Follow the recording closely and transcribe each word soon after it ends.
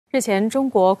日前，中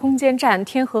国空间站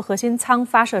天河核心舱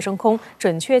发射升空，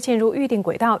准确进入预定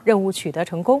轨道，任务取得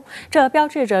成功。这标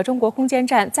志着中国空间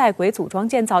站在轨组装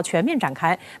建造全面展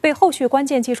开，为后续关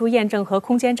键技术验证和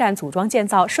空间站组装建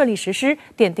造顺利实施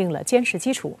奠定了坚实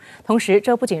基础。同时，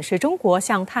这不仅是中国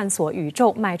向探索宇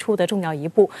宙迈出的重要一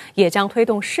步，也将推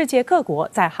动世界各国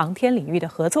在航天领域的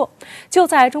合作。就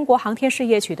在中国航天事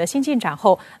业取得新进展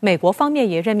后，美国方面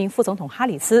也任命副总统哈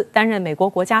里斯担任美国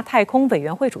国家太空委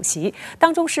员会主席，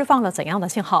当中释放了怎样的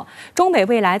信号？中美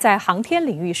未来在航天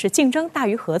领域是竞争大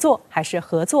于合作，还是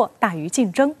合作大于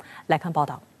竞争？来看报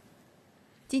道。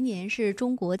今年是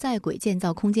中国在轨建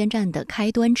造空间站的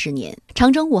开端之年。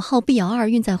长征5号 B 遥2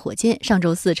运载火箭上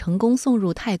周四成功送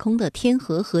入太空的天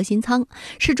河核心舱，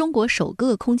是中国首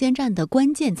个空间站的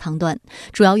关键舱段，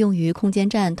主要用于空间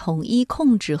站统一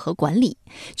控制和管理，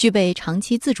具备长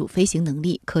期自主飞行能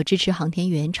力，可支持航天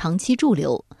员长期驻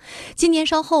留。今年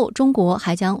稍后，中国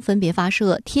还将分别发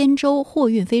射天舟货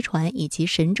运飞船以及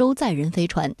神舟载人飞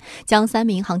船，将3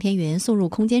名航天员送入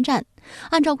空间站。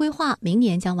按照规划，明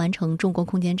年将完成中国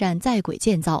空间站在轨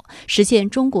建造，实现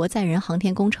中国载人航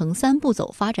天工程3步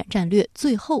走发展战略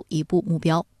最后一步目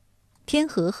标。天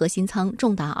河核心舱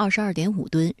重达22.5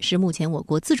吨，是目前我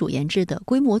国自主研制的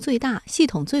规模最大、系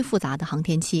统最复杂的航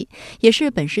天器，也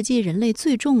是本世纪人类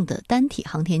最重的单体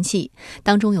航天器，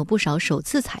当中有不少首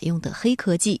次采用的黑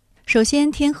科技。首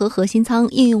先，天河核心舱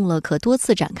应用了可多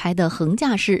次展开的横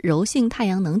架式柔性太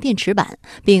阳能电池板，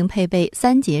并配备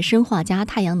3节砷化镓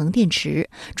太阳能电池，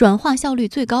转化效率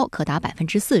最高可达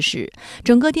 40%，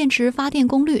 整个电池发电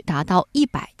功率达到100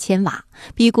千瓦，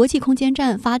比国际空间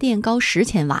站发电高10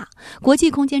千瓦。国际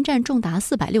空间站重达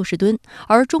460吨，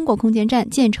而中国空间站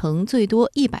建成最多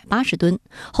180吨。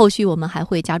后续我们还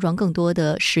会加装更多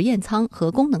的实验舱和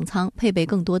功能舱，配备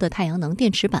更多的太阳能电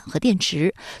池板和电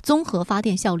池，综合发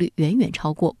电效率远远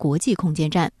超过国际空间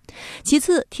站。其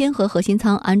次，天河核心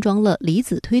舱安装了离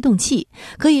子推动器，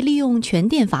可以利用全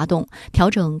电发动，调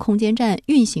整空间站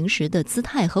运行时的姿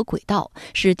态和轨道，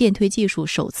是电推技术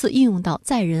首次应用到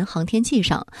载人航天器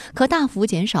上，可大幅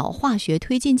减少化学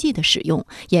推进剂的使用，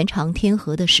延长天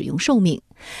河的使用寿命。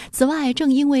此外，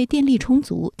正因为电力充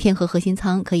足，天河核心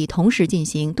舱可以同时进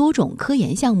行多种科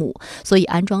研项目，所以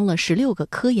安装了16个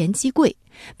科研机柜，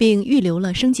并预留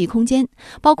了升级空间，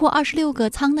包括26个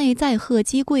舱内载荷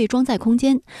机柜装载空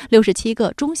间、67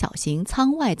个中小型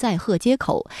舱外载荷接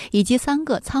口，以及3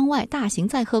个舱外大型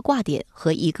载荷挂点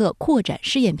和1个扩展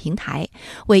试验平台，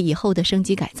为以后的升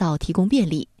级改造提供便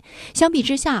利。相比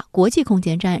之下，国际空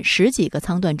间站10几个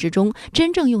舱段之中，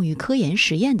真正用于科研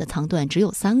实验的舱段只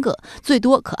有3个，最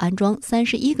多可安装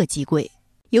31个机柜。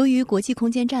由于国际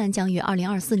空间站将于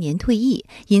2024年退役，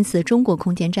因此中国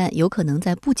空间站有可能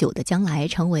在不久的将来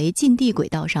成为近地轨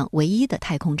道上唯一的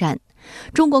太空站。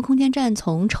中国空间站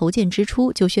从筹建之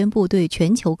初就宣布对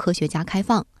全球科学家开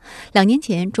放。2年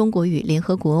前，中国与联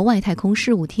合国外太空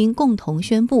事务厅共同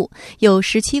宣布，有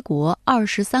17国、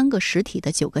23个实体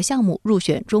的9个项目入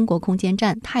选中国空间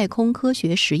站太空科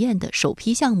学实验的首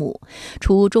批项目。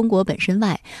除中国本身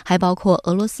外，还包括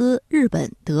俄罗斯、日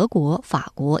本、德国、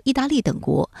法国、意大利等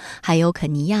国，还有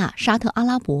肯尼亚、沙特阿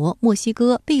拉伯、墨西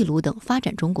哥、秘鲁等发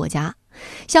展中国家。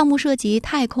项目涉及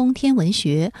太空天文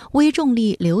学、微重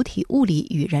力流体物理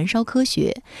与燃烧科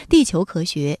学、地球科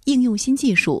学、应用新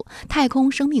技术、太空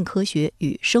生命科学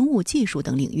与生物技术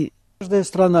等领域。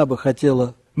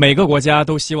每个国家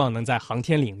都希望能在航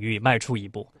天领域迈出一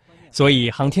步，所以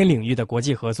航天领域的国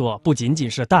际合作不仅仅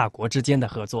是大国之间的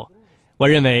合作。我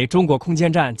认为中国空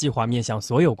间站计划面向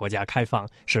所有国家开放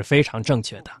是非常正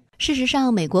确的。事实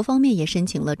上，美国方面也申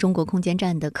请了中国空间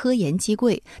站的科研机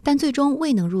柜，但最终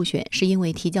未能入选，是因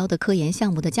为提交的科研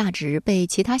项目的价值被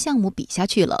其他项目比下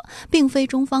去了，并非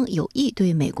中方有意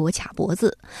对美国卡脖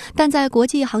子。但在国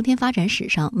际航天发展史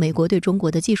上，美国对中国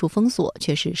的技术封锁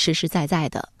却是实实在在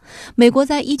的。美国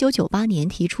在1998年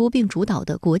提出并主导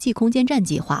的国际空间站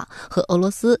计划，和俄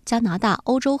罗斯、加拿大、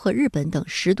欧洲和日本等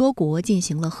10多国进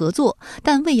行了合作，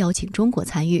但未邀请中国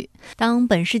参与。当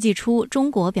本世纪初中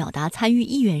国表达参与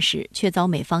意愿时，却遭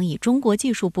美方以中国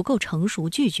技术不够成熟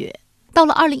拒绝。到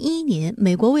了2011年，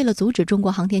美国为了阻止中国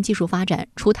航天技术发展，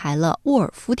出台了沃尔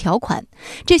夫条款。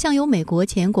这项由美国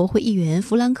前国会议员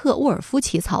弗兰克·沃尔夫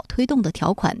起草推动的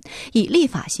条款，以立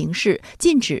法形式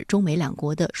禁止中美2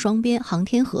国的双边航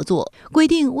天合作，规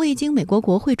定未经美国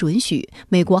国会准许，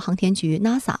美国航天局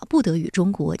NASA 不得与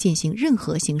中国进行任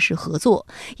何形式合作，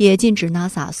也禁止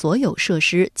NASA 所有设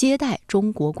施接待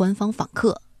中国官方访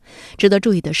客。值得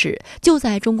注意的是，就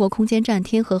在中国空间站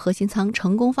天河核心舱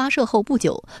成功发射后不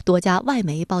久，多家外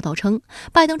媒报道称，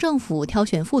拜登政府挑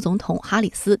选副总统哈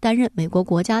里斯担任美国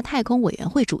国家太空委员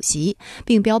会主席，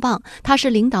并标榜他是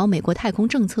领导美国太空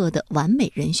政策的完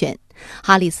美人选。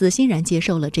哈里斯欣然接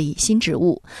受了这一新职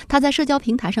务。他在社交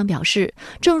平台上表示，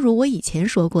正如我以前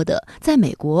说过的，在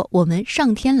美国我们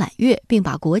上天揽月，并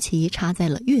把国旗插在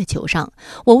了月球上，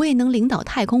我为能领导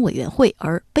太空委员会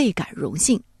而倍感荣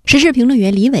幸。时事评论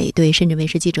员李伟对深圳卫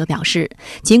视记者表示，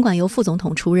尽管由副总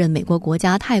统出任美国国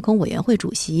家太空委员会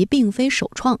主席并非首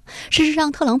创，事实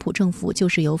上特朗普政府就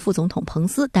是由副总统彭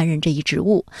斯担任这一职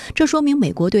务，这说明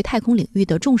美国对太空领域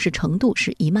的重视程度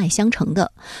是一脉相承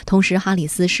的。同时哈里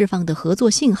斯释放的合作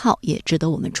信号也值得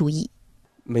我们注意。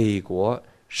美国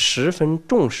十分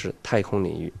重视太空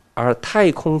领域，而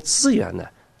太空资源呢，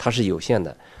它是有限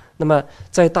的。那么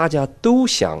在大家都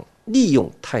想利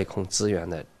用太空资源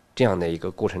的这样的一个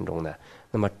过程中呢，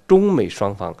那么中美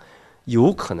双方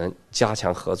有可能加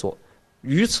强合作，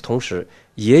与此同时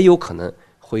也有可能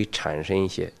会产生一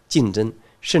些竞争，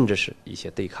甚至是一些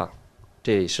对抗，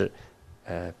这也是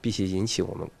必须引起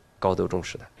我们高度重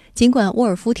视的。尽管沃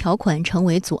尔夫条款成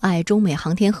为阻碍中美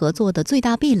航天合作的最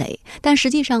大壁垒，但实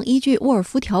际上依据沃尔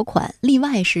夫条款，例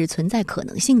外是存在可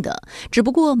能性的。只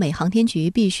不过美航天局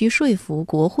必须说服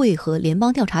国会和联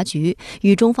邦调查局，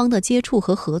与中方的接触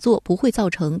和合作不会造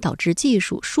成导致技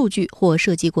术、数据或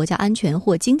涉及国家安全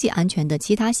或经济安全的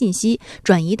其他信息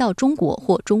转移到中国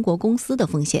或中国公司的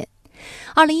风险。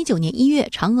2019年1月，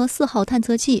嫦娥4号探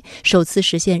测器首次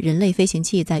实现人类飞行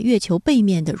器在月球背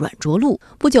面的软着陆。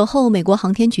不久后，美国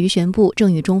航天局宣布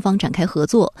正与中方展开合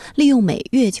作，利用美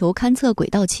月球勘测轨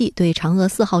道器对嫦娥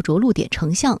4号着陆点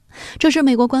成像。这是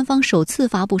美国官方首次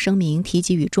发布声明提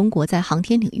及与中国在航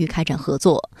天领域开展合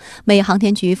作。美航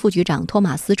天局副局长托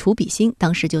马斯·楚比辛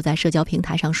当时就在社交平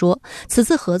台上说，此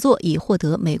次合作已获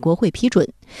得美国会批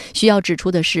准。需要指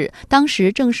出的是，当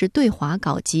时正是对华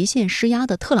搞极限施压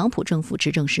的特朗普政府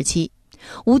执政时期。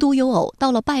无独有偶，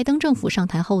到了拜登政府上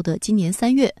台后的今年3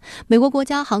月，美国国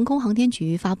家航空航天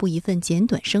局发布一份简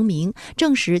短声明，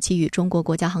证实其与中国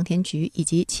国家航天局以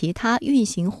及其他运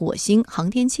行火星航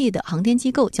天器的航天机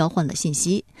构交换了信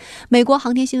息。美国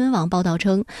航天新闻网报道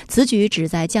称，此举旨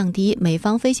在降低美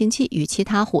方飞行器与其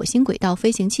他火星轨道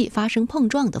飞行器发生碰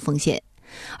撞的风险。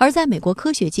而在美国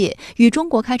科学界，与中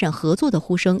国开展合作的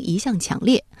呼声一向强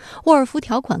烈。沃尔夫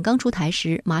条款刚出台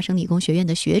时，麻省理工学院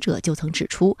的学者就曾指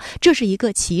出，这是一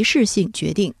个歧视性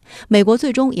决定，美国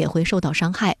最终也会受到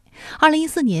伤害。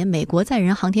2014年，美国载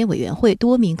人航天委员会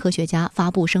多名科学家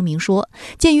发布声明说，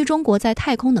鉴于中国在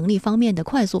太空能力方面的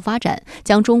快速发展，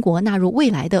将中国纳入未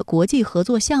来的国际合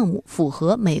作项目符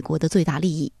合美国的最大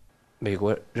利益。美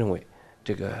国认为，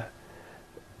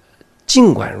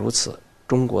尽管如此，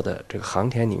中国的这个航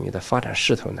天领域的发展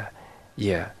势头呢，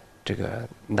也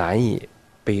难以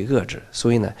被遏制。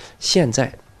所以呢，现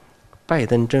在拜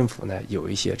登政府呢有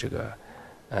一些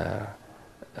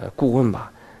顾问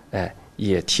吧，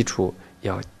也提出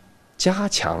要加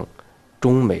强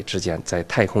中美之间在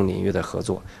太空领域的合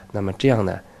作。那么这样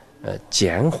呢，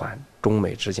减缓中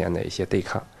美之间的一些对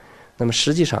抗。那么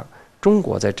实际上，中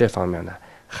国在这方面呢，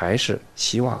还是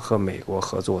希望和美国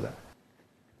合作的。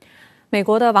美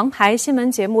国的王牌新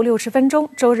闻节目60分钟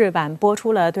周日晚播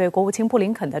出了对国务卿布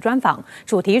林肯的专访，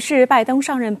主题是拜登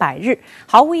上任100日。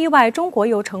毫无意外，中国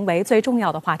又成为最重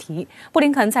要的话题。布林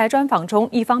肯在专访中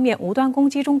一方面无端攻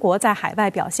击中国在海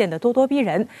外表现的咄咄逼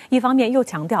人，一方面又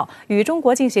强调与中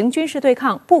国进行军事对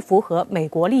抗不符合美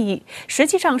国利益，实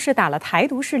际上是打了台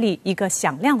独势力一个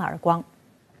响亮的耳光。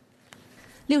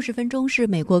60分钟是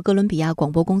美国哥伦比亚广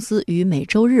播公司于每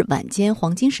周日晚间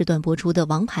黄金时段播出的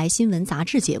王牌新闻杂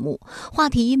志节目，话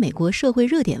题以美国社会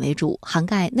热点为主，涵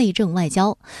盖内政外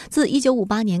交。自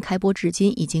1958年开播至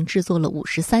今，已经制作了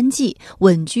53季，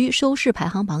稳居收视排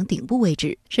行榜顶部位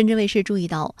置。深圳卫视注意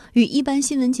到，与一般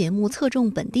新闻节目侧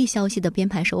重本地消息的编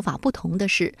排手法不同的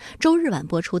是，周日晚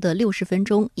播出的60分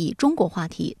钟以中国话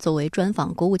题作为专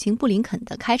访国务卿布林肯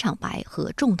的开场白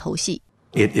和重头戏。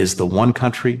 It is the one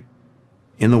country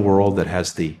in the world that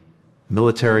has the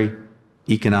military,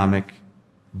 economic,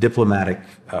 diplomatic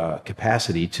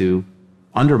capacity to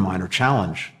undermine or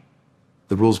challenge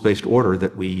the rules-based order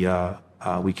that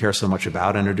we care so much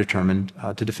about and are determined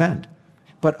to defend.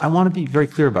 But I want to be very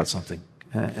clear about something,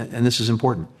 and this is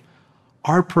important.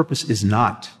 Our purpose is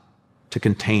not to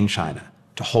contain China,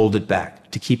 to hold it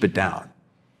back, to keep it down.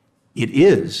 It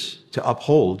is to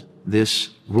uphold this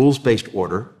rules-based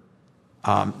order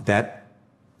that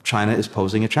China is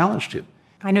posing a challenge to.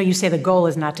 I know you say the goal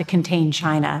is not to contain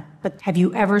China, but have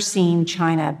you ever seen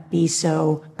China be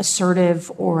so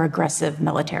assertive or aggressive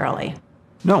militarily?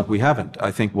 No, we haven't.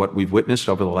 I think what we've witnessed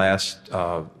over the last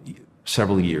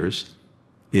several years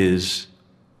is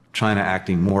China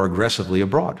acting more aggressively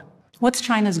abroad. What's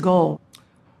China's goal?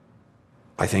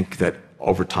 I think that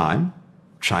over time,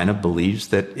 China believes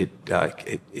that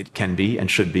it can be and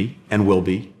should be and will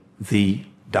be the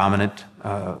dominant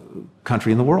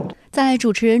country in the world. 在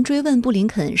主持人追问布林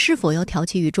肯是否要挑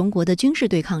起与中国的军事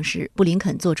对抗时，布林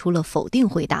肯做出了否定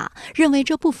回答，认为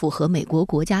这不符合美国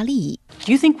国家利益。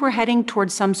Do you think we're heading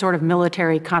towards some sort of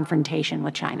military confrontation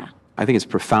with China? I think it's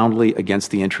profoundly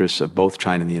against the interests of both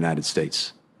China and the United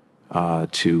States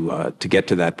to get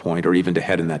to that point or even to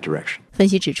head in that direction. 分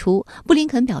析指出，布林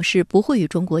肯表示不会与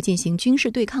中国进行军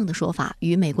事对抗的说法，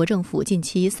与美国政府近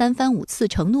期3番5次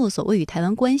承诺所谓与台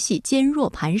湾关系坚若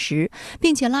磐石，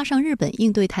并且拉上日本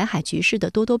应对台海局势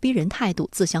的咄咄逼人态度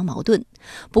自相矛盾。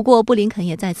不过，布林肯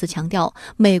也再次强调，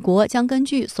美国将根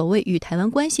据所谓与台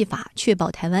湾关系法，确保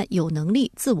台湾有能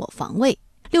力自我防卫。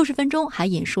60分钟还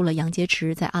引述了杨洁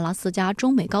篪在阿拉斯加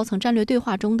中美高层战略对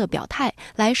话中的表态，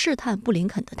来试探布林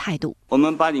肯的态度。我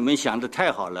们把你们想得太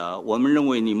好了，我们认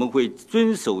为你们会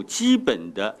遵守基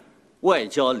本的外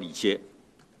交礼节，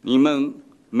你们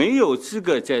没有资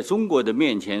格在中国的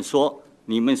面前说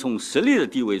你们从实力的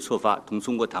地位出发同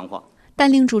中国谈话。但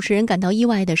令主持人感到意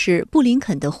外的是，布林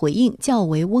肯的回应较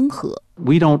为温和。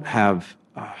We don't have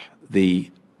the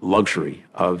luxury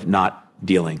of not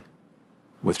dealing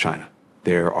with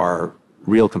China.There are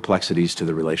real complexities to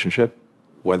the relationship,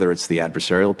 whether it's the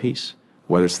adversarial piece,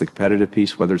 whether it's the competitive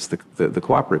piece, whether it's the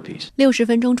cooperative piece. 60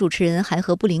分钟，主持人还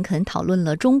和布林肯讨论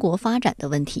了中国发展的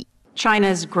问题。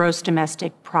China's gross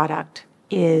domestic product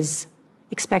is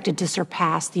expected to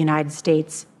surpass the United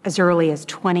States as early as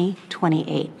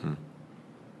 2028.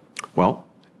 Well,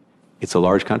 it's a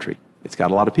large country. It's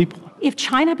got a lot of people. If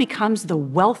China becomes the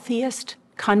wealthiest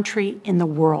country in the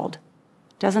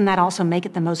world,Doesn't that also make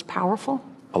it the most powerful?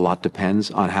 A lot depends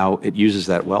on how it uses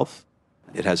that wealth.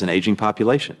 It has an aging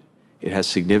population. It has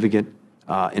significant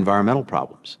environmental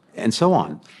problems, and so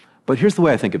on. But here's the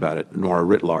way I think about it, Nora,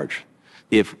 writ large.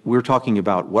 If we're talking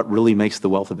about what really makes the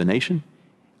wealth of a nation,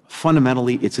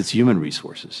 fundamentally it's its human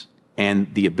resources and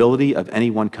the ability of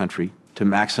any one country to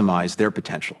maximize their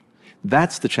potential.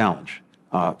 That's the challenge.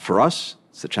 For us,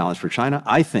 it's the challenge for China.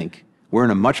 I think we're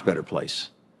in a much better place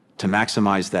to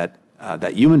maximize that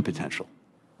human potential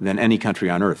than any country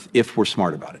on earth, if we're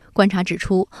smart about it. 观察指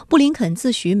出，布林肯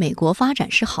自诩美国发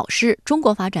展是好事，中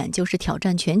国发展就是挑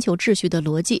战全球秩序的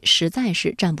逻辑，实在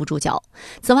是站不住脚。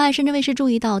此外，深圳卫视注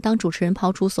意到，当主持人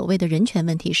抛出所谓的人权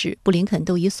问题时，布林肯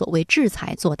都以所谓制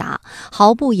裁作答，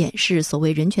毫不掩饰所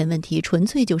谓人权问题纯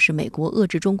粹就是美国遏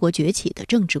制中国崛起的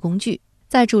政治工具。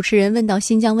在主持人问到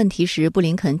新疆问题时，布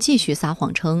林肯继续撒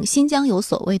谎称新疆有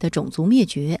所谓的种族灭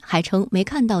绝，还称没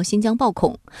看到新疆暴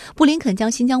恐。布林肯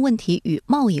将新疆问题与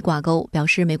贸易挂钩，表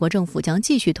示美国政府将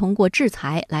继续通过制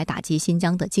裁来打击新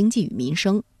疆的经济与民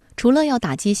生。除了要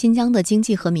打击新疆的经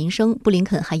济和民生，布林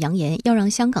肯还扬言要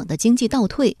让香港的经济倒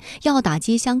退，要打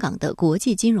击香港的国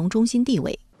际金融中心地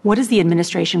位。What is the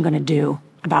administration going to do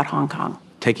about Hong Kong?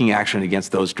 Taking action against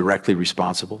those directly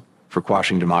responsible.for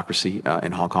quashing democracy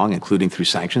in Hong Kong, including through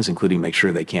sanctions, including make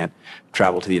sure they can't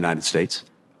travel to the United States.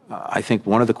 I think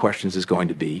one of the questions is going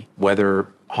to be whether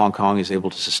Hong Kong is able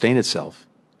to sustain itself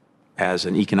as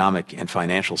an economic and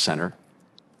financial center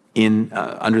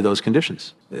under those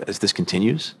conditions. As this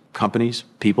continues, companies,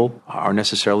 people are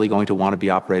necessarily going to want to be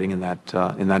operating in that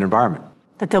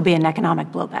environment.That there'll be an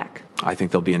economic blowback. I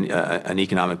think there'll be an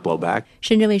economic blowback.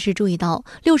 深圳卫视注意到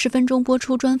，60分钟播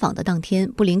出专访的当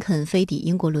天，布林肯飞抵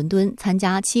英国伦敦参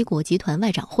加7国集团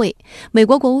外长会。美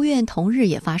国国务院同日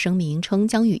也发声明称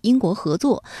将与英国合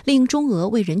作，令中俄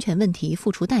为人权问题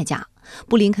付出代价。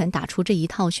布林肯打出这一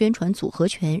套宣传组合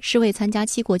拳，是为参加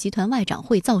7国集团外长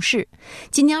会造势。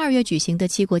今年2月举行的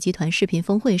7国集团视频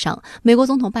峰会上，美国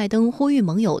总统拜登呼吁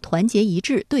盟友团结一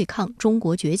致对抗中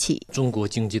国崛起。中国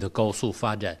经济的高速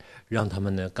发展让他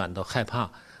们呢感到害怕，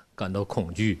感到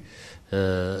恐惧。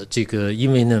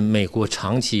因为呢，美国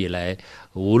长期以来，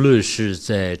无论是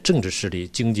在政治势力、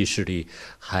经济势力，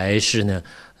还是呢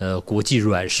国际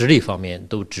软实力方面，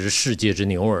都执世界之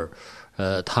牛耳。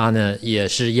他呢也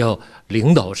是要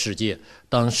领导世界，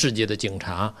当世界的警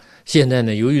察。现在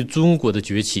呢，由于中国的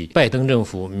崛起，拜登政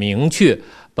府明确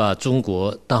把中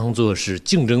国当作是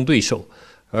竞争对手，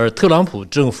而特朗普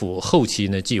政府后期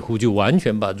呢，几乎就完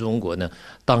全把中国呢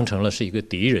当成了是一个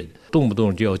敌人，动不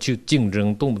动就要去竞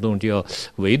争，动不动就要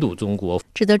围堵中国。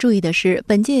值得注意的是，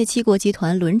本届7国集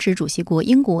团轮值主席国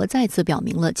英国再次表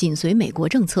明了紧随美国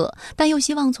政策，但又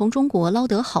希望从中国捞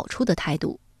得好处的态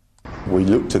度。We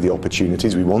look to the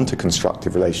opportunities. We want a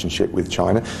constructive relationship with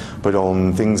China, but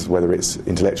on things, whether it's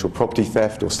intellectual property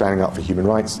theft or standing up for human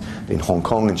rights in Hong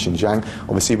Kong and Xinjiang,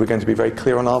 obviously we're going to be very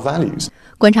clear on our values.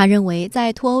 观察认为，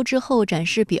在脱欧之后展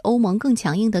示比欧盟更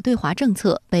强硬的对华政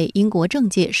策，被英国政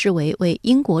界视为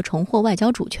英国重获外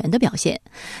交主权的表现。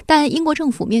但英国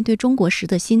政府面对中国时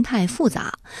的心态复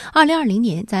杂。2020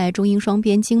年，在中英双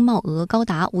边经贸额高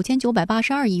达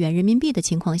5982亿元人民币的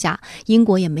情况下，英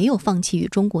国也没有放弃与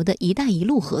中国的一带一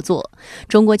路合作。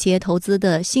中国企业投资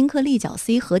的新克利角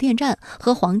C 核电站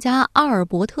和皇家阿尔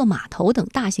伯特码头等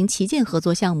大型旗舰合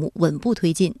作项目稳步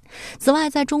推进。此外，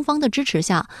在中方的支持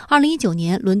下，2019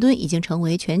年伦敦已经成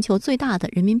为全球最大的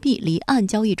人民币离岸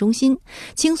交易中心，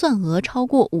清算额超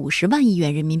过50万亿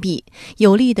元人民币，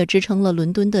有力地支撑了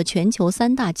伦敦的全球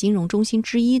3大金融中心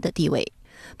之一的地位。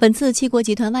本次七国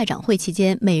集团外长会期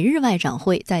间，美日外长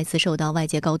会再次受到外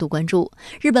界高度关注。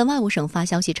日本外务省发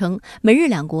消息称，美日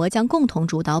两国将共同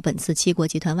主导本次七国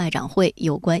集团外长会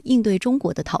有关应对中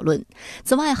国的讨论。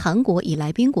此外，韩国以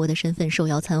来宾国的身份受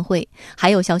邀参会，还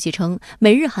有消息称，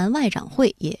美日韩外长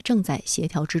会也正在协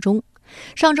调之中。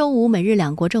上周五，美日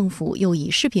两国政府又以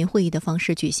视频会议的方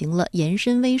式举行了延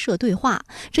伸威慑对话。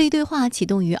这一对话启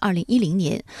动于2010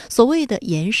年。所谓的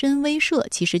延伸威慑，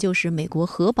其实就是美国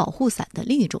核保护伞的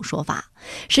另一种说法。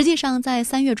实际上，在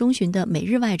3月中旬的美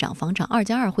日外长防长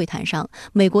2+2会谈上，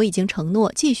美国已经承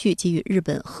诺继续给予日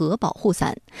本核保护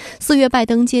伞。4月，拜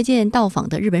登接见到访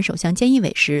的日本首相菅义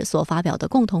伟时所发表的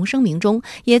共同声明中，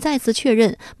也再次确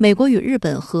认美国与日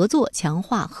本合作强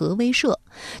化核威慑。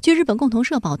据日本共同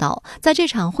社报道，在这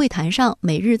场会谈上，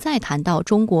美日再谈到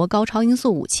中国高超音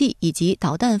速武器以及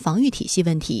导弹防御体系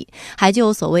问题，还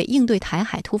就所谓应对台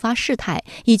海突发事态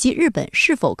以及日本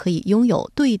是否可以拥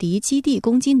有对敌基地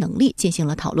攻击能力进行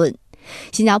了讨论。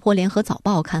新加坡联合早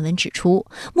报刊文指出，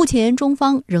目前中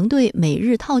方仍对美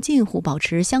日套近乎保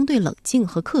持相对冷静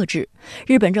和克制。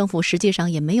日本政府实际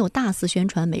上也没有大肆宣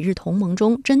传美日同盟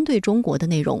中针对中国的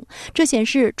内容，这显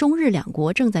示中日两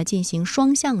国正在进行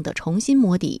双向的重新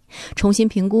摸底，重新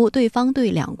评估对方对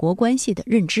两国关系的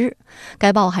认知。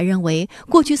该报还认为，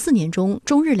过去4年中，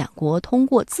中日两国通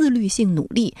过自律性努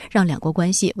力，让两国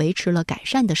关系维持了改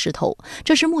善的势头，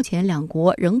这是目前两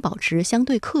国仍保持相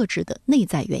对克制的内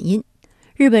在原因。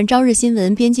日本朝日新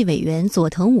闻编辑委员佐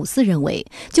藤武四认为，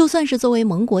就算是作为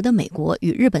盟国的美国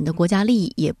与日本的国家利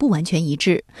益也不完全一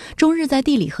致。中日在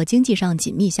地理和经济上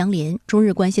紧密相连，中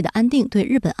日关系的安定对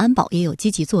日本安保也有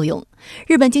积极作用。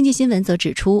日本经济新闻则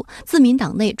指出，自民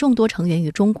党内众多成员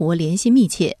与中国联系密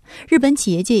切，日本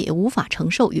企业界也无法承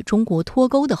受与中国脱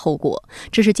钩的后果，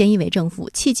这是菅义伟政府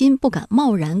迄今不敢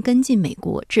贸然跟进美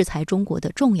国制裁中国的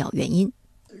重要原因。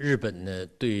日本呢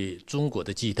对中国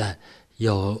的忌惮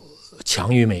要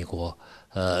强于美国，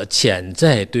潜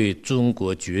在对中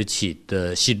国崛起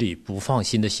的心理不放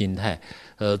心的心态。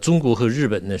中国和日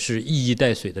本呢是一衣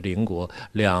带水的邻国，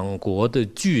两国的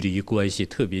距离关系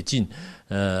特别近，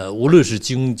无论是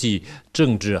经济、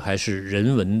政治还是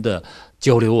人文的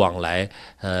交流往来，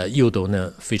又都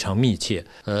呢非常密切。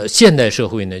现代社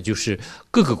会呢，就是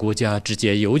各个国家之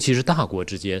间，尤其是大国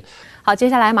之间。好，接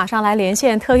下来马上来连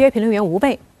线特约评论员吴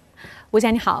贝。吴姐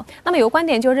你好，那么有观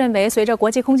点就认为，随着国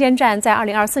际空间站在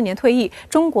2024年退役，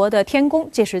中国的天宫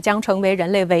届时将成为人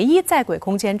类唯一在轨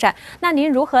空间站。那您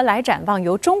如何来展望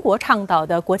由中国倡导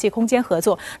的国际空间合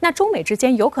作？那中美之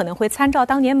间有可能会参照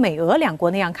当年美俄两国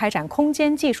那样开展空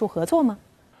间技术合作吗？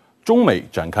中美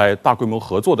展开大规模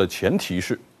合作的前提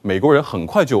是美国人很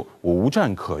快就无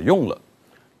战可用了，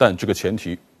但这个前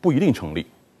提不一定成立。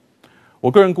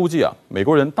我个人估计美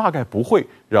国人大概不会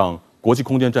让国际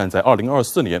空间站在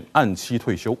2024年按期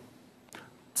退休。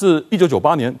自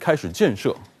1998年开始建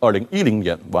设，2010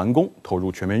年完工投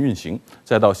入全面运行，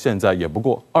再到现在也不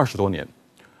过20多年，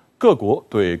各国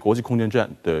对国际空间站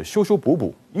的修修补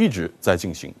补一直在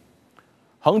进行。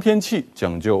航天器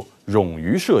讲究冗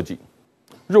余设计，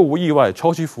若无意外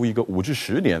超期服役个5至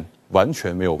10年完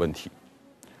全没有问题。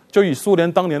就以苏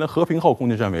联当年的和平号空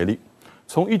间站为例，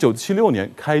从1976年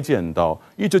开建到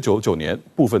1999年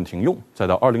部分停用，再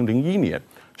到2001年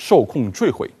受控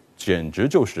坠毁，简直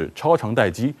就是超长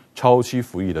待机、超期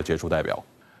服役的杰出代表。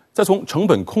再从成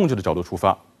本控制的角度出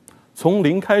发，从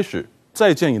零开始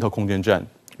再建一套空间站，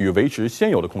与维持现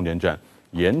有的空间站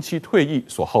延期退役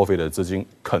所耗费的资金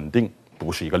肯定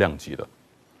不是一个量级的。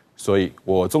所以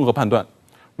我综合判断，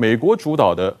美国主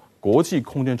导的国际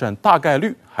空间站大概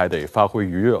率还得发挥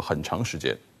余热很长时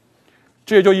间。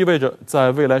这也就意味着，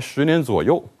在未来10年左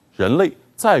右，人类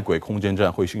在轨空间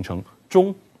站会形成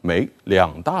中美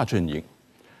2大阵营，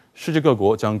世界各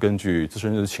国将根据自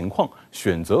身的情况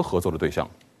选择合作的对象。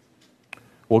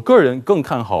我个人更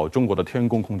看好中国的天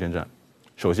宫空间站，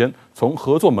首先，从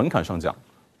合作门槛上讲，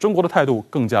中国的态度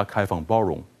更加开放包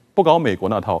容，不搞美国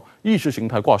那套意识形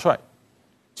态挂帅。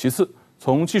其次，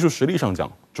从技术实力上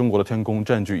讲，中国的天宫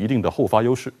占据一定的后发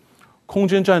优势，空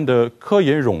间站的科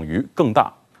研冗余更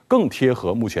大，更贴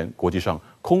合目前国际上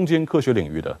空间科学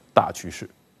领域的大趋势。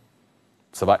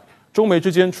此外，中美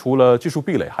之间除了技术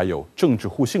壁垒，还有政治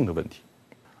互信的问题。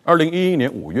2011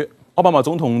年5月，奥巴马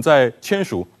总统在签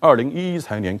署2011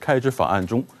财年开支法案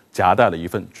中夹带了一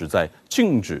份旨在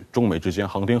禁止中美之间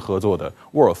航天合作的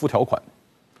沃尔夫条款。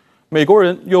美国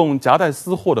人用夹带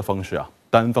私货的方式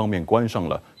单方面关上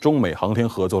了中美航天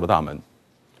合作的大门，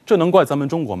这能怪咱们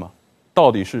中国吗？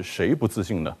到底是谁不自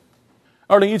信呢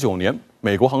？2019年，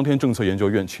美国航天政策研究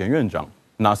院前院长、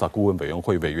NASA 顾问委员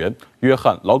会委员约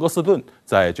翰·劳格斯顿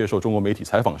在接受中国媒体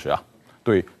采访时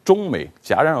对中美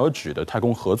戛然而止的太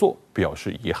空合作表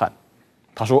示遗憾。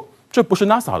他说：“这不是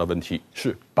NASA 的问题，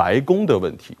是白宫的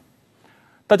问题。”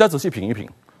大家仔细品一品，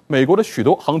美国的许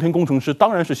多航天工程师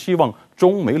当然是希望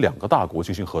中美两个大国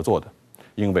进行合作的，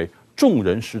因为众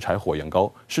人拾柴火焰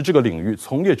高是这个领域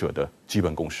从业者的基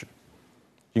本共识。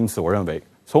因此，我认为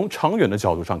从长远的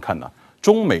角度上看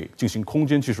中美进行空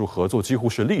间技术合作几乎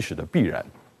是历史的必然。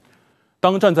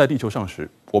当站在地球上时，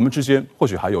我们之间或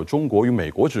许还有中国与美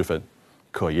国之分，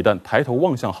可一旦抬头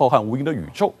望向浩瀚无垠的宇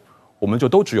宙，我们就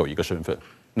都只有一个身份，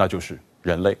那就是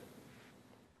人类。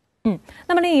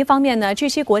那么另一方面呢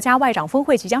，G7国家外长峰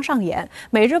会即将上演，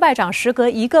美日外长时隔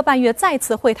1个半月再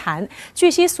次会谈。据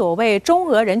悉，所谓中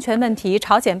俄人权问题、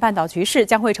朝鲜半岛局势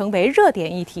将会成为热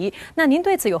点议题。那您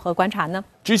对此有何观察呢？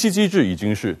 G7机制已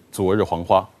经是昨日黄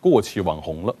花，过气网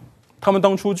红了。他们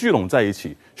当初聚拢在一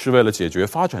起，是为了解决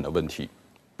发展的问题，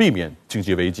避免经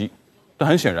济危机。但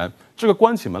很显然，这个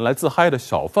关起门来自嗨的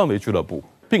小范围俱乐部，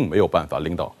并没有办法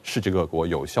领导世界各国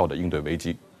有效地应对危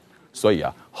机。所以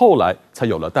后来才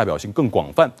有了代表性更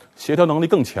广泛、协调能力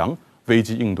更强、危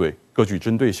机应对各具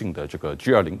针对性的这个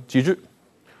G20机制。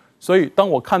所以，当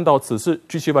我看到此次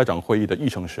G7外长会议的议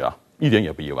程时一点也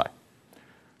不意外。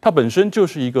它本身就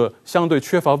是一个相对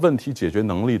缺乏问题解决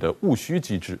能力的务虚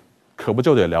机制，可不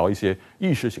就得聊一些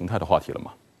意识形态的话题了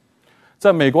吗？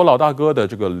在美国老大哥的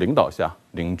这个领导下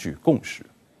凝聚共识。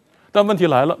但问题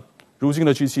来了，如今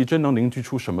的 G7真能凝聚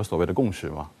出什么所谓的共识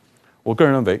吗？我个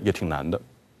人认为也挺难的。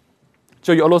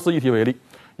就以俄罗斯议题为例，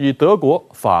以德国、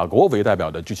法国为代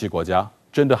表的 G7国家，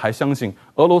真的还相信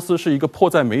俄罗斯是一个迫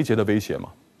在眉睫的威胁吗？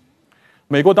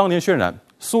美国当年渲染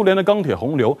苏联的钢铁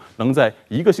洪流能在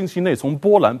1个星期内从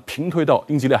波兰平推到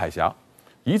英吉利海峡，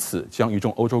以此将一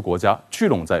众欧洲国家聚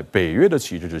拢在北约的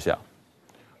旗帜之下。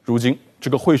如今这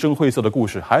个绘声绘色的故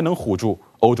事还能唬住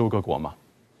欧洲各国吗？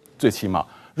最起码，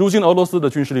如今俄罗斯的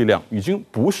军事力量已经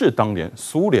不是当年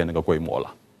苏联那个规模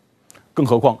了。更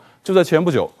何况，就在前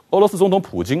不久，俄罗斯总统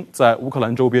普京在乌克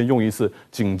兰周边用一次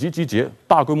紧急集结、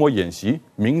大规模演习、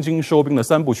鸣金收兵的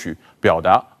3部曲，表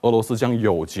达俄罗斯将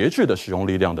有节制地使用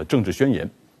力量的政治宣言。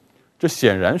这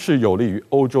显然是有利于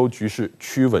欧洲局势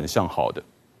趋稳向好的。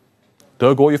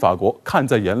德国与法国看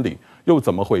在眼里，又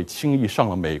怎么会轻易上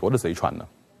了美国的贼船呢？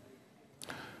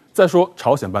再说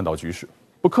朝鲜半岛局势，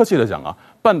不客气地讲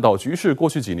半岛局势过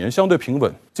去几年相对平稳。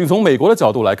仅从美国的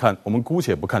角度来看，我们姑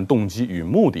且不看动机与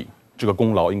目的，这个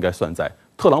功劳应该算在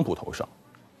特朗普头上。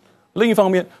另一方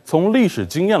面，从历史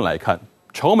经验来看，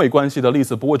朝美关系的历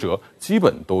次波折基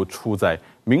本都出在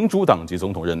民主党籍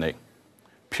总统任内。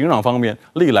平壤方面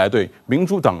历来对民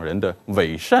主党人的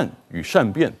伪善与善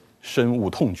变深恶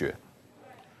痛绝。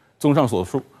综上所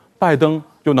述，拜登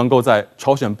又能够在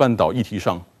朝鲜半岛议题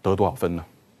上得多少分呢？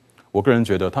我个人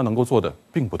觉得他能够做的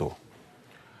并不多。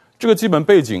这个基本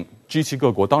背景 ，G7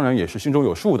各国当然也是心中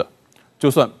有数的。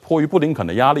就算迫于布林肯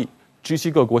的压力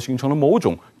，G7各国形成了某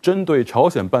种针对朝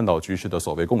鲜半岛局势的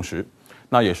所谓共识，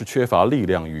那也是缺乏力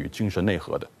量与精神内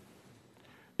核的。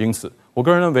因此，我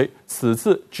个人认为，此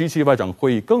次 G7外长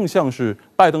会议更像是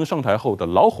拜登上台后的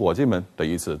老伙计们的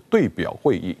一次对表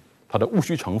会议，它的务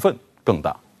虚成分更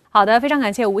大。好的，非常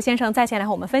感谢吴先生在线来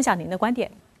和我们分享您的观点，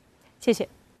谢谢。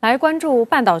来关注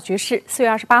半岛局势。4月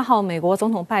28号，美国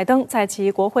总统拜登在其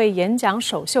国会演讲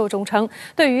首秀中称，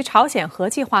对于朝鲜核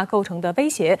计划构成的威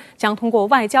胁，将通过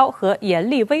外交和严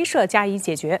厉威慑加以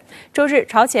解决。周日，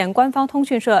朝鲜官方通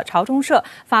讯社朝中社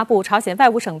发布朝鲜外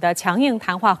务省的强硬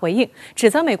谈话回应，指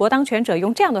责美国当权者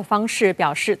用这样的方式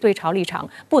表示对朝立场，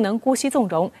不能姑息纵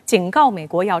容，警告美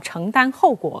国要承担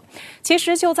后果。其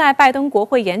实就在拜登国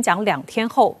会演讲2天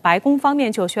后，白宫方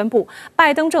面就宣布，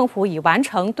拜登政府已完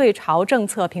成对朝政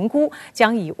策评估，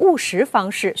将以务实方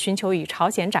式寻求与朝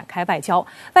鲜展开外交。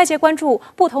外界关注，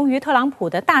不同于特朗普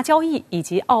的大交易以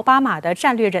及奥巴马的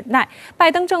战略忍耐，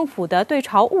拜登政府的对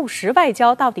朝务实外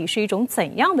交到底是一种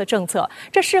怎样的政策？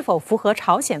这是否符合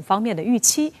朝鲜方面的预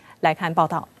期？来看报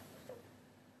道。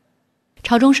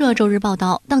朝中社周日报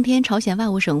道，当天朝鲜外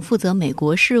务省负责美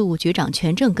国事务局长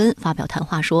全正根发表谈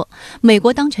话说，美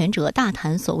国当权者大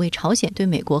谈所谓朝鲜对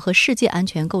美国和世界安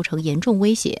全构成严重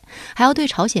威胁，还要对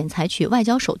朝鲜采取外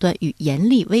交手段与严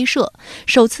厉威慑。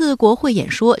首次国会演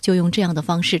说就用这样的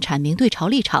方式阐明对朝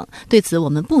立场，对此我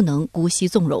们不能姑息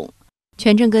纵容。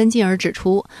全正根进而指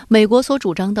出，美国所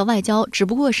主张的外交只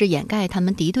不过是掩盖他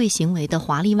们敌对行为的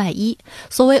华丽外衣，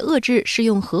所谓遏制是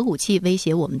用核武器威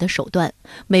胁我们的手段。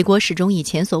美国始终以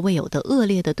前所未有的恶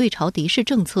劣的对朝敌视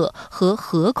政策和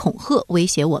核恐吓威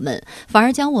胁我们，反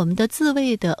而将我们的自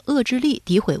卫的遏制力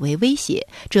诋毁为威胁，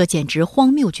这简直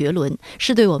荒谬绝伦，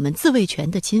是对我们自卫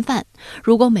权的侵犯。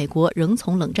如果美国仍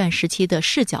从冷战时期的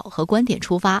视角和观点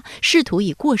出发，试图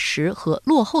以过时和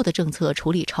落后的政策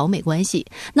处理朝美关系，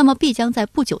那么必将在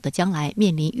不久的将来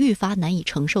面临愈发难以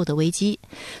承受的危机。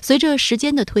随着时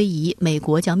间的推移，美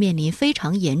国将面临非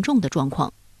常严重的状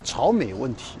况。朝美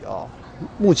问题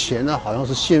目前呢好像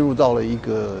是陷入到了一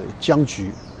个僵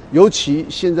局，尤其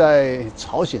现在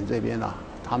朝鲜这边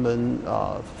他们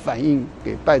反映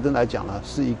给拜登来讲呢，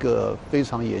是一个非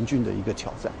常严峻的一个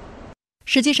挑战。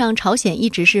实际上，朝鲜一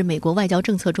直是美国外交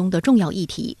政策中的重要议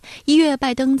题。1月，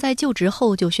拜登在就职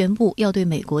后就宣布要对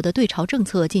美国的对朝政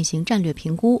策进行战略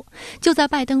评估。就在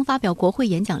拜登发表国会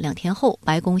演讲2天后，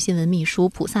白宫新闻秘书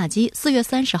普萨基4月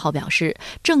30号表示，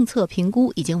政策评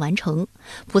估已经完成。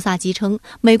普萨基称，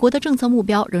美国的政策目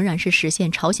标仍然是实现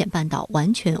朝鲜半岛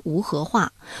完全无核化。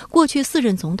过去4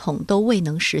任总统都未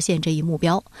能实现这一目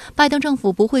标。拜登政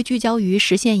府不会聚焦于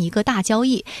实现一个大交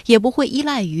易，也不会依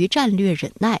赖于战略忍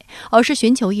耐，而是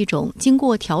寻求一种经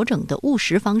过调整的务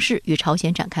实方式与朝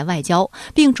鲜展开外交，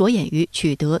并着眼于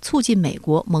取得促进美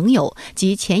国盟友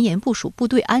及前沿部署部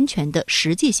队安全的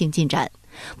实际性进展。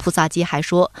普萨基还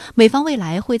说，美方未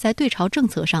来会在对朝政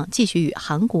策上继续与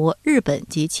韩国、日本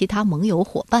及其他盟友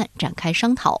伙伴展开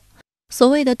商讨。所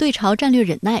谓的对朝战略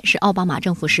忍耐是奥巴马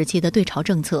政府时期的对朝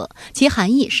政策，其含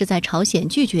义是在朝鲜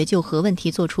拒绝就核问题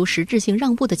做出实质性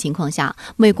让步的情况下，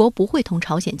美国不会同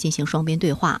朝鲜进行双边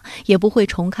对话，也不会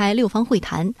重开6方会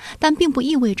谈，但并不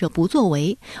意味着不作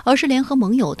为，而是联合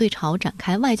盟友对朝展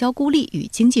开外交孤立与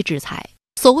经济制裁。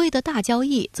所谓的大交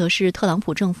易，则是特朗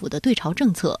普政府的对朝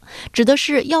政策，指的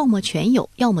是要么全有，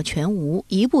要么全无，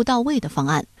一步到位的方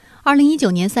案。2019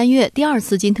年3月，第2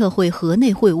次金特会河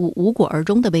内会晤无果而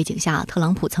终的背景下，特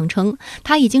朗普曾称，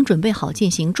他已经准备好进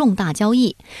行重大交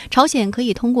易，朝鲜可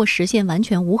以通过实现完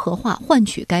全无核化换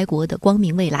取该国的光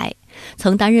明未来。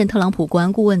曾担任特朗普国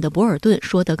安顾问的博尔顿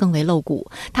说得更为露骨，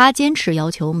他坚持要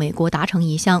求美国达成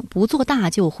一项不做大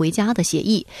就回家的协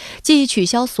议，即取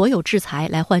消所有制裁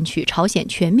来换取朝鲜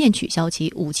全面取消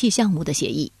其武器项目的协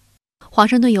议。华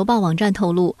盛顿邮报网站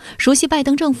透露，熟悉拜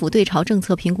登政府对朝政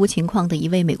策评估情况的一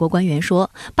位美国官员说，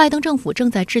拜登政府正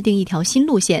在制定一条新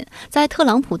路线，在特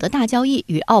朗普的大交易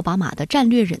与奥巴马的战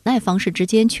略忍耐方式之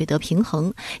间取得平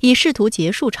衡，以试图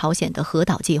结束朝鲜的核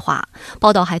岛计划。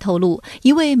报道还透露，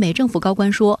一位美政府高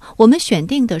官说，我们选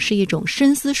定的是一种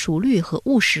深思熟虑和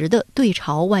务实的对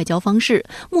朝外交方式，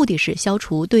目的是消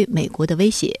除对美国的威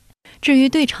胁。至于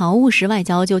对朝务实外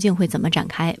交究竟会怎么展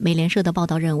开，美联社的报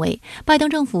道认为，拜登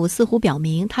政府似乎表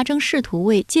明他正试图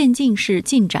为渐进式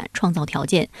进展创造条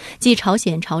件，即朝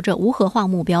鲜朝着无核化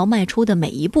目标迈出的每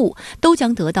一步都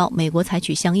将得到美国采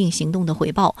取相应行动的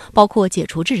回报，包括解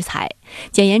除制裁。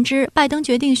简言之，拜登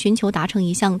决定寻求达成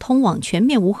一项通往全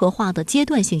面无核化的阶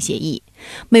段性协议。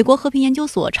美国和平研究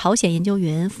所朝鲜研究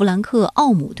员弗兰克·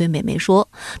奥姆对美媒说，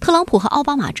特朗普和奥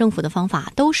巴马政府的方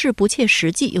法都是不切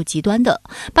实际又极端的，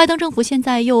拜登政府现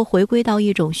在又回归到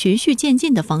一种循序渐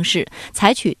进的方式，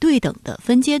采取对等的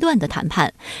分阶段的谈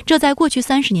判，这在过去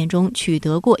30年中取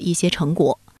得过一些成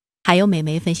果。还有美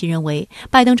媒分析认为，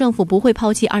拜登政府不会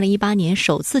抛弃2018年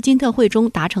首次金特会中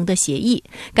达成的协议。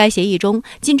该协议中，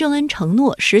金正恩承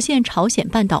诺实现朝鲜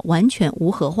半岛完全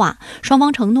无核化，双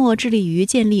方承诺致力于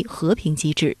建立和平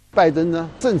机制。拜登呢，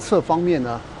政策方面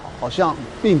呢，好像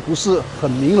并不是很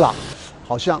明朗，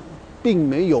好像并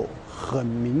没有很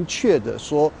明确的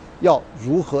说要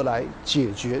如何来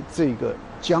解决这个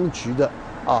僵局的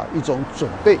一种准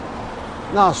备。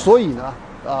那所以呢，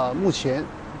目前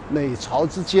美朝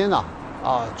之间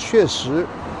确实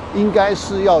应该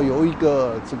是要有一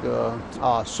个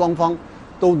双方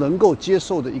都能够接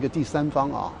受的一个第三方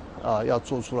要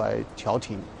做出来调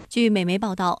停。据美媒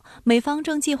报道，美方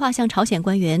正计划向朝鲜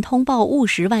官员通报务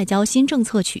实外交新政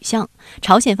策取向，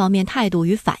朝鲜方面态度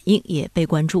与反应也被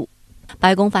关注。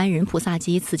白宫发言人普萨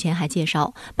基此前还介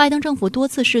绍，拜登政府多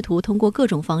次试图通过各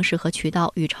种方式和渠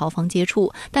道与朝方接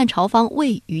触，但朝方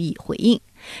未予以回应。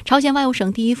朝鲜外务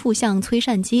省第一副相崔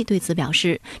善基对此表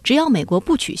示，只要美国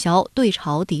不取消对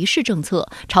朝敌视政策，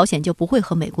朝鲜就不会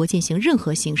和美国进行任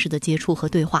何形式的接触和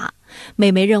对话。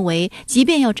美媒认为，即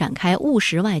便要展开务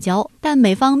实外交，但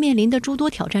美方面临的诸多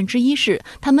挑战之一是，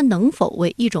他们能否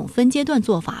为一种分阶段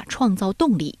做法创造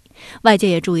动力。外界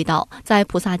也注意到，在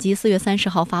普萨基4月30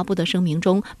号发布的声明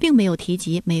中，并没有提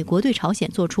及美国对朝鲜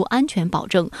做出安全保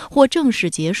证或正式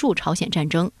结束朝鲜战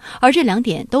争，而这2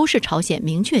点都是朝鲜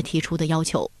明确提出的要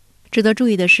求。值得注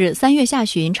意的是，3月下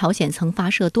旬，朝鲜曾发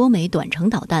射多枚短程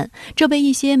导弹，这被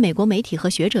一些美国媒体和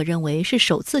学者认为是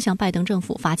首次向拜登政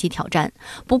府发起挑战。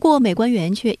不过，美官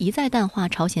员却一再淡化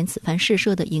朝鲜此番试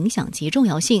射的影响及重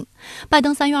要性。拜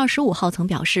登3月25号曾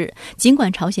表示，尽管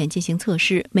朝鲜进行测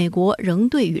试，美国仍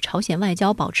对与朝鲜外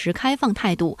交保持开放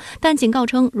态度，但警告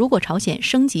称，如果朝鲜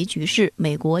升级局势，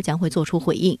美国将会做出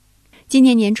回应。今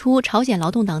年年初，朝鲜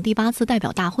劳动党第8次代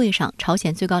表大会上，朝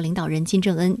鲜最高领导人金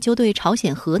正恩就对朝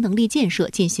鲜核能力建设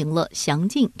进行了详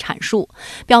尽阐述，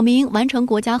表明完成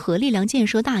国家核力量建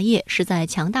设大业是在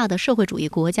强大的社会主义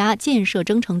国家建设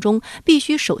征程中必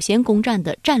须首先攻占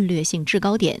的战略性制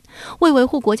高点，为维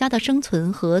护国家的生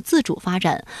存和自主发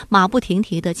展，马不停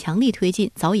蹄地强力推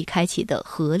进早已开启的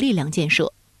核力量建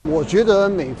设。我觉得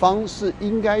美方是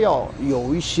应该要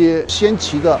有一些先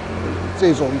期的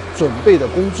这种准备的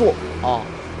工作啊，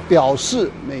表示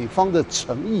美方的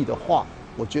诚意的话，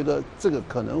我觉得这个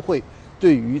可能会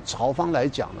对于朝方来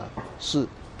讲呢是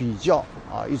比较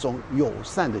一种友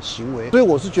善的行为，所以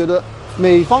我是觉得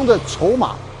美方的筹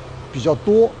码比较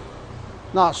多，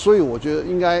那所以我觉得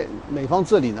应该美方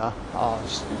这里呢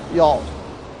要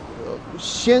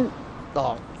先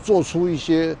做出一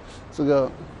些这个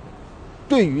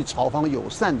对于朝方友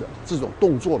善的这种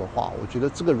动作的话，我觉得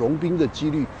这个融冰的几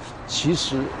率其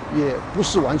实也不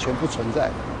是完全不存在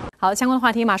的。好，相关的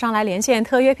话题马上来连线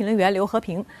特约评论员刘和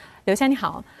平。刘先生你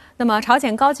好。那么，朝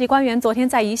鲜高级官员昨天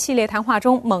在一系列谈话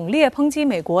中猛烈抨击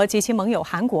美国及其盟友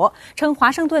韩国，称华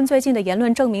盛顿最近的言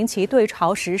论证明其对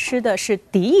朝实施的是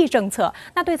敌意政策。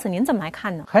那对此您怎么来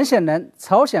看呢？很显然，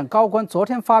朝鲜高官昨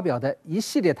天发表的一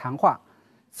系列谈话，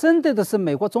针对的是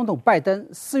美国总统拜登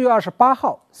4月28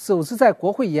号首次在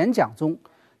国会演讲中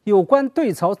有关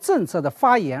对朝政策的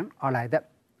发言而来的。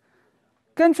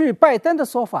根据拜登的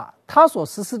说法，他所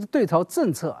实施的对朝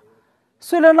政策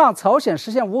虽然让朝鲜实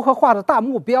现无核化的大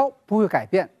目标不会改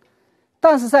变，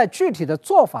但是在具体的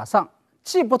做法上，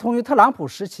既不同于特朗普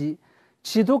时期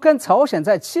企图跟朝鲜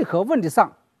在契合问题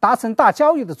上达成大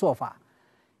交易的做法，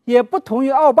也不同于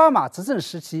奥巴马执政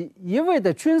时期一味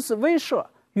的军事威慑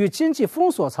与经济封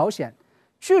锁朝鲜，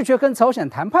拒绝跟朝鲜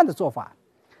谈判的做法。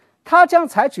他将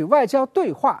采取外交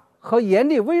对话和严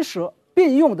厉威慑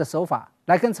并用的手法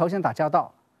来跟朝鲜打交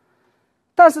道。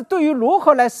但是对于如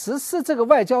何来实施这个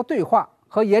外交对话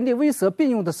和严厉威慑并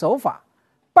用的手法，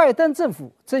拜登政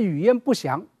府则语焉不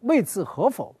详，未知可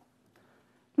否。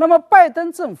那么拜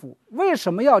登政府为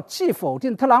什么要既否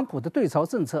定特朗普的对朝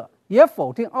政策，也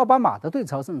否定奥巴马的对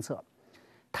朝政策？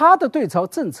他的对朝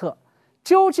政策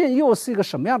究竟又是一个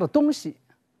什么样的东西？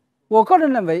我个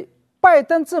人认为，拜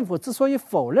登政府之所以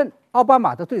否认奥巴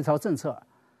马的对朝政策，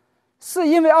是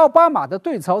因为奥巴马的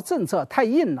对朝政策太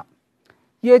硬了，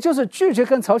也就是拒绝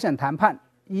跟朝鲜谈判，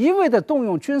一味的动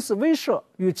用军事威慑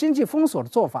与经济封锁的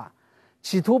做法，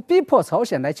企图逼迫朝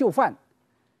鲜来就范。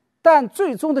但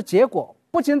最终的结果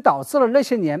不仅导致了那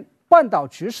些年半岛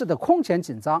局势的空前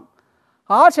紧张，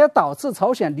而且导致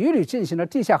朝鲜屡屡进行了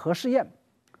地下核试验。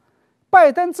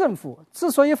拜登政府之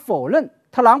所以否认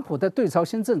特朗普的对朝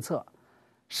新政策，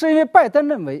是因为拜登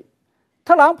认为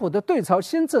特朗普的对朝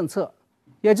新政策，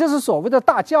也就是所谓的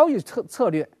大交易策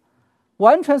略，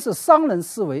完全是商人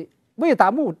思维，为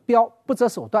达目标不择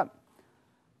手段，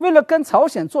为了跟朝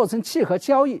鲜做成契合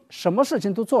交易，什么事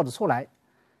情都做得出来，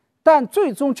但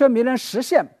最终却没能实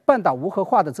现半岛无核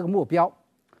化的这个目标。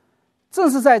正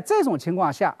是在这种情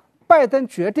况下，拜登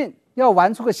决定要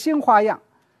玩出个新花样，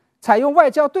采用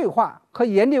外交对话和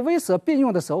严厉威慑并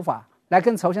用的手法来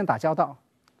跟朝鲜打交道。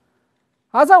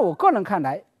而在我个人看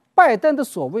来，拜登的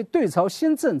所谓对朝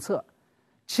新政策，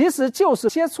其实就是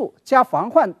接触加防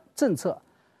范政策，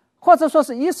或者说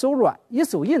是一手软一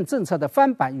手硬政策的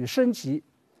翻版与升级，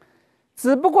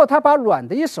只不过他把软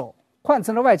的一手换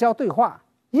成了外交对话，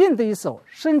硬的一手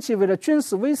升级为了军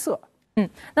事威慑。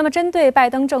那么针对拜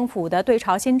登政府的对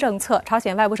朝新政策，朝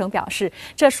鲜外务省表示，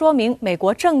这说明美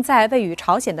国正在为与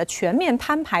朝鲜的全面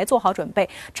摊牌做好准备，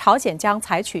朝鲜将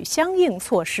采取相应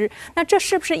措施。那这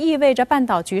是不是意味着半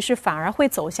岛局势反而会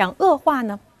走向恶化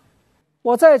呢？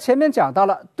我在前面讲到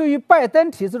了，对于拜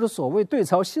登提出的所谓对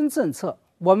朝新政策，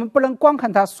我们不能光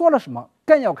看他说了什么，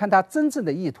更要看他真正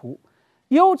的意图，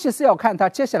尤其是要看他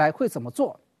接下来会怎么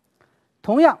做。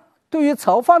同样，对于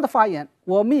朝方的发言，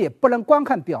我们也不能光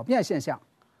看表面现象。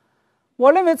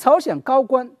我认为朝鲜高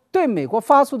官对美国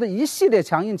发出的一系列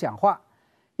强硬讲话，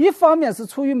一方面是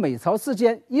出于美朝之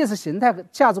间意识形态和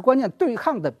价值观念对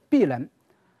抗的必然，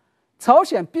朝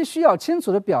鲜必须要清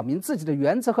楚地表明自己的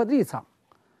原则和立场，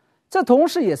这同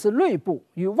时也是内部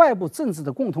与外部政治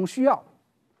的共同需要。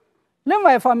另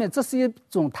外一方面，这是一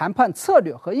种谈判策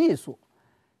略和艺术，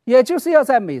也就是要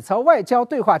在美朝外交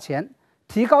对话前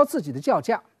提高自己的叫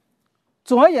价。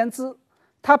总而言之，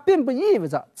它并不意味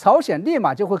着朝鲜立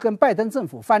马就会跟拜登政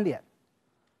府翻脸。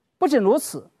不仅如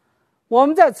此，我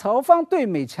们在朝方对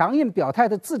美强硬表态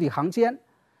的字里行间，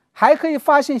还可以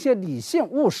发现一些理性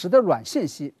务实的软信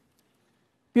息。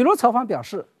比如朝方表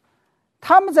示，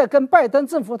他们在跟拜登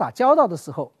政府打交道的时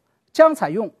候，将采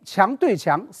用强对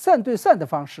强、胜对胜的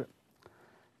方式。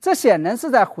这显然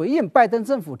是在回应拜登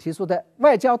政府提出的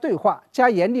外交对话加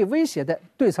严厉威胁的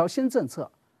对朝新政策。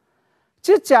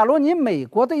即假如你美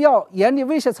国的要严厉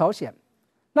威胁朝鲜，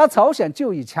那朝鲜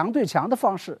就以强对强的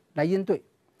方式来应对；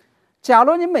假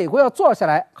如你美国要坐下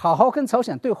来好好跟朝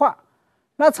鲜对话，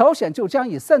那朝鲜就将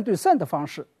以胜对胜的方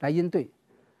式来应对。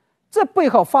这背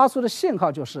后发出的信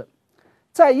号就是，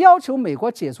在要求美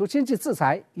国解除经济制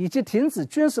裁以及停止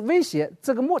军事威胁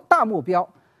这个大目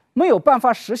标没有办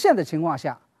法实现的情况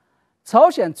下，朝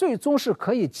鲜最终是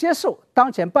可以接受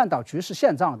当前半岛局势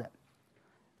现状的。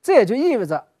这也就意味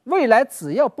着，未来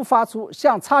只要不发出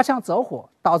像擦枪走火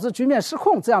导致局面失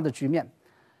控这样的局面，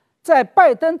在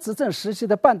拜登执政时期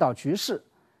的半岛局势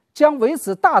将维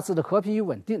持大致的和平与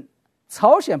稳定，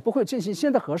朝鲜不会进行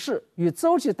新的核试与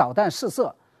洲际导弹试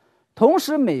射，同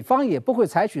时美方也不会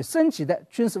采取升级的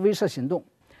军事威慑行动。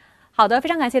好的，非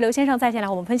常感谢刘先生在线来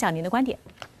和我们分享您的观点，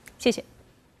谢谢。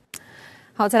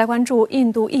好，再来关注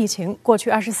印度疫情。过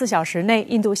去24小时内，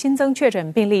印度新增确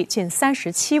诊病例近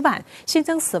37万，新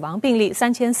增死亡病例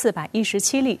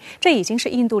3417例，这已经是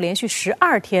印度连续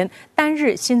12天单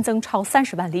日新增超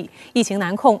30万例。疫情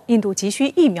难控，印度急需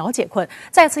疫苗解困，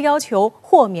再次要求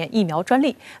豁免疫苗专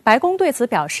利。白宫对此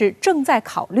表示正在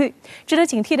考虑。值得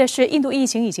警惕的是，印度疫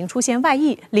情已经出现外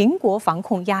溢，邻国防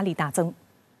控压力大增。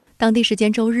当地时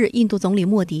间周日，印度总理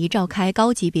莫迪召开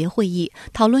高级别会议，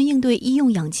讨论应对医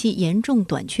用氧气严重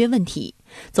短缺问题。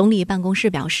总理办公室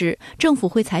表示，政府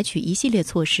会采取一系列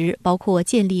措施，包括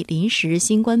建立临时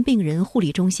新冠病人护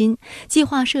理中心，计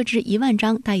划设置1万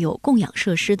张带有供氧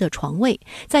设施的床位，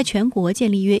在全国建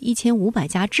立约1500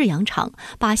家制氧厂，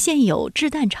把现有制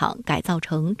弹厂改造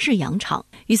成制氧厂。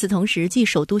与此同时，继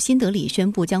首都新德里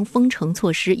宣布将封城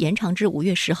措施延长至5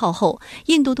月10号后，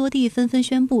印度多地纷纷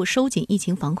宣布收紧疫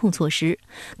情防控措施。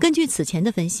根据此前的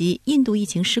分析，印度疫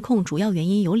情失控主要原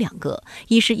因有2个，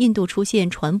一是印度出现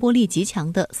传播力极强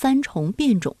的3重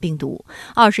变种病毒，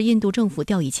二是印度政府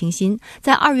掉以轻心，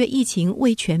在2月疫情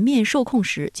未全面受控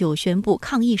时就宣布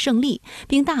抗疫胜利，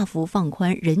并大幅放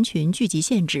宽人群聚集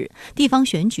限制、地方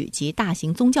选举及大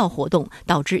型宗教活动，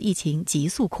导致疫情急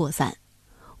速扩散。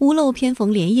屋漏偏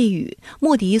逢连夜雨，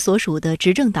莫迪所属的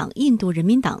执政党印度人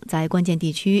民党在关键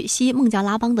地区西孟加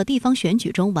拉邦的地方选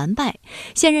举中完败，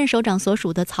现任首长所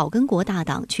属的草根国大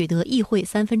党取得议会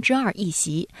2/3议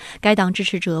席。该党支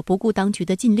持者不顾当局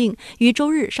的禁令，于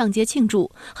周日上街庆祝，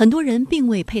很多人并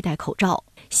未佩戴口罩。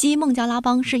西孟加拉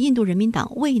邦是印度人民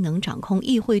党未能掌控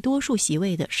议会多数席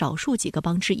位的少数几个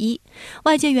邦之一。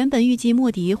外界原本预计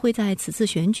莫迪会在此次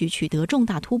选举取得重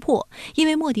大突破，因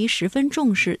为莫迪十分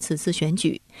重视此次选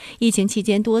举。疫情期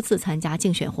间多次参加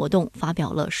竞选活动，发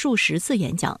表了数十次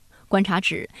演讲。观察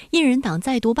指，印人党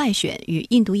再度败选与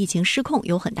印度疫情失控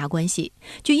有很大关系。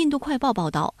据印度快报报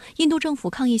道，印度政府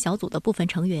抗疫小组的部分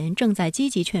成员正在积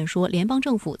极劝说联邦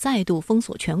政府再度封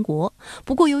锁全国。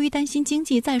不过，由于担心经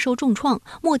济再受重创，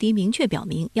莫迪明确表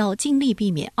明要尽力避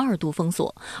免2度封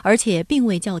锁，而且并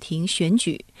未叫停选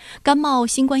举。甘冒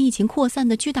新冠疫情扩散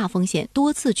的巨大风险，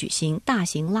多次举行大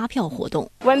型拉票活动。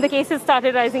When the cases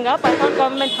started rising up, I thought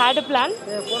government had a plan.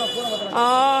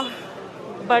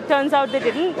 But turns out they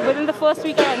didn't. Within the first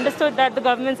week, I understood that the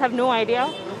governments have no idea.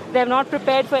 They have not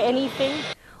prepared for anything.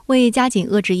 为加紧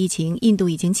遏制疫情，印度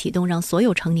已经启动让所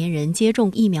有成年人接种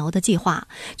疫苗的计划。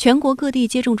全国各地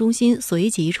接种中心随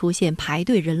即出现排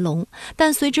队人龙，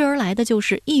但随之而来的就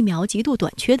是疫苗极度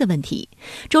短缺的问题。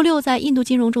周六在印度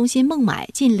金融中心孟买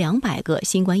近200个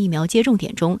新冠疫苗接种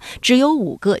点中，只有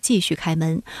5个继续开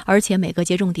门，而且每个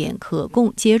接种点可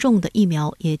供接种的疫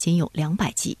苗也仅有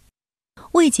200剂。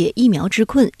为解疫苗之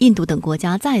困，印度等国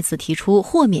家再次提出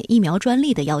豁免疫苗专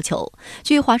利的要求。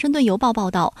据《华盛顿邮报》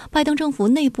报道，拜登政府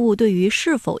内部对于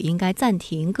是否应该暂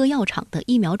停各药厂的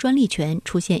疫苗专利权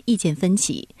出现意见分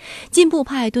歧。进步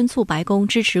派敦促白宫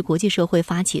支持国际社会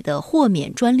发起的豁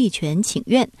免专利权请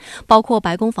愿，包括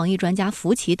白宫防疫专家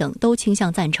福奇等都倾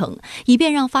向赞成，以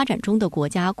便让发展中的国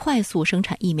家快速生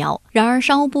产疫苗。然而，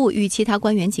商务部与其他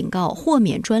官员警告，豁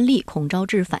免专利恐招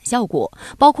致反效果，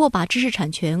包括把知识产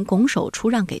权拱手出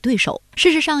让给对手。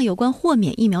事实上，有关豁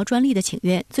免疫苗专利的请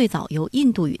愿最早由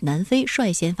印度与南非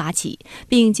率先发起，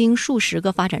并经数十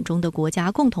个发展中的国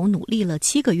家共同努力了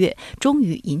7个月，终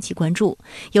于引起关注。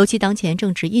尤其当前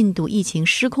正值印度疫情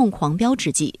失控狂飙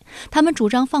之际，他们主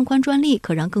张放宽专利，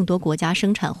可让更多国家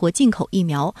生产或进口疫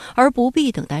苗，而不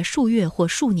必等待数月或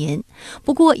数年。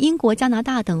不过，英国、加拿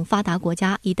大等发达国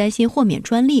家以担心豁免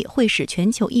专利会使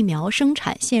全球疫苗生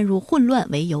产陷入混乱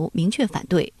为由，明确反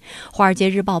对。《华尔街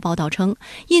日报》报道称，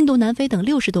印度、南非等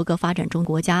60多个发展中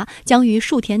国家将于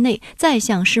数天内再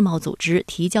向世贸组织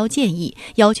提交建议，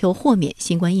要求豁免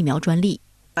新冠疫苗专利。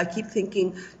I keep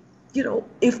thinking,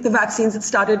 if the vaccines had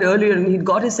started earlier and he'd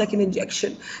got his second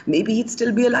injection, maybe he'd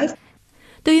still be alive.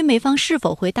 对于美方是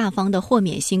否会大方地豁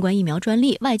免新冠疫苗专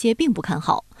利，外界并不看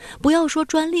好。不要说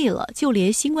专利了，就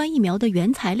连新冠疫苗的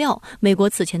原材料，美国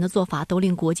此前的做法都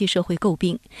令国际社会诟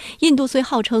病。印度虽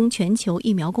号称全球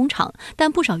疫苗工厂，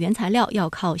但不少原材料要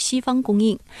靠西方供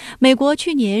应。美国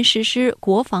去年实施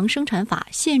国防生产法，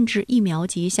限制疫苗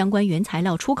及相关原材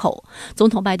料出口。总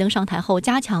统拜登上台后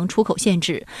加强出口限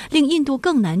制，令印度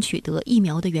更难取得疫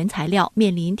苗的原材料，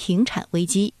面临停产危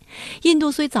机。印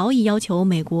度虽早已要求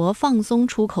美国放松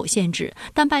出口限制，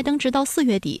但拜登直到4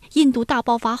月底印度大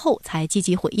爆发后才积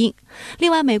极回应。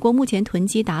另外，美国目前囤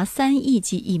积达3亿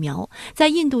剂疫苗，在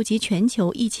印度及全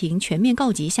球疫情全面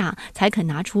告急下，才肯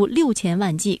拿出6000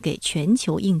万剂给全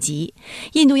球应急。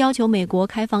印度要求美国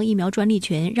开放疫苗专利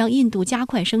权，让印度加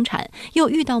快生产，又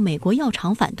遇到美国药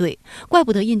厂反对，怪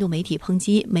不得印度媒体抨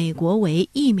击美国为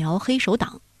疫苗黑手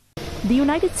党。The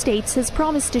United States has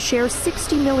promised to share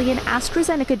 60 million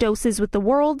AstraZeneca doses with the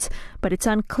world, but it's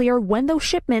unclear when those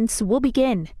shipments will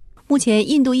begin. 目前，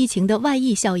印度疫情的外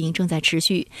溢效应正在持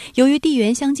续。由于地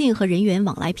缘相近和人员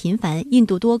往来频繁，印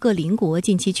度多个邻国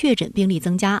近期确诊病例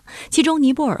增加，其中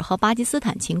尼泊尔和巴基斯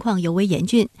坦情况尤为严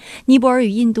峻。尼泊尔与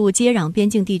印度接壤边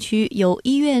境地区有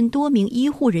医院多名医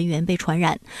护人员被传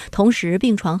染，同时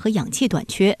病床和氧气短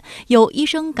缺，有医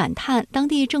生感叹当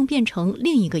地正变成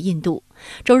另一个印度。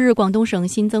周日，广东省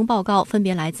新增报告分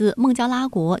别来自孟加拉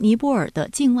国、尼泊尔的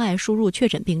境外输入确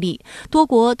诊病例，多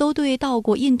国都对到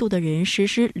过印度的人实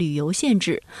施旅游限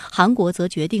制，韩国则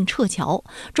决定撤侨。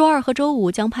周二和周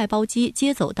五将派包机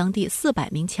接走当地400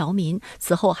名侨民，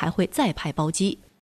此后还会再派包机。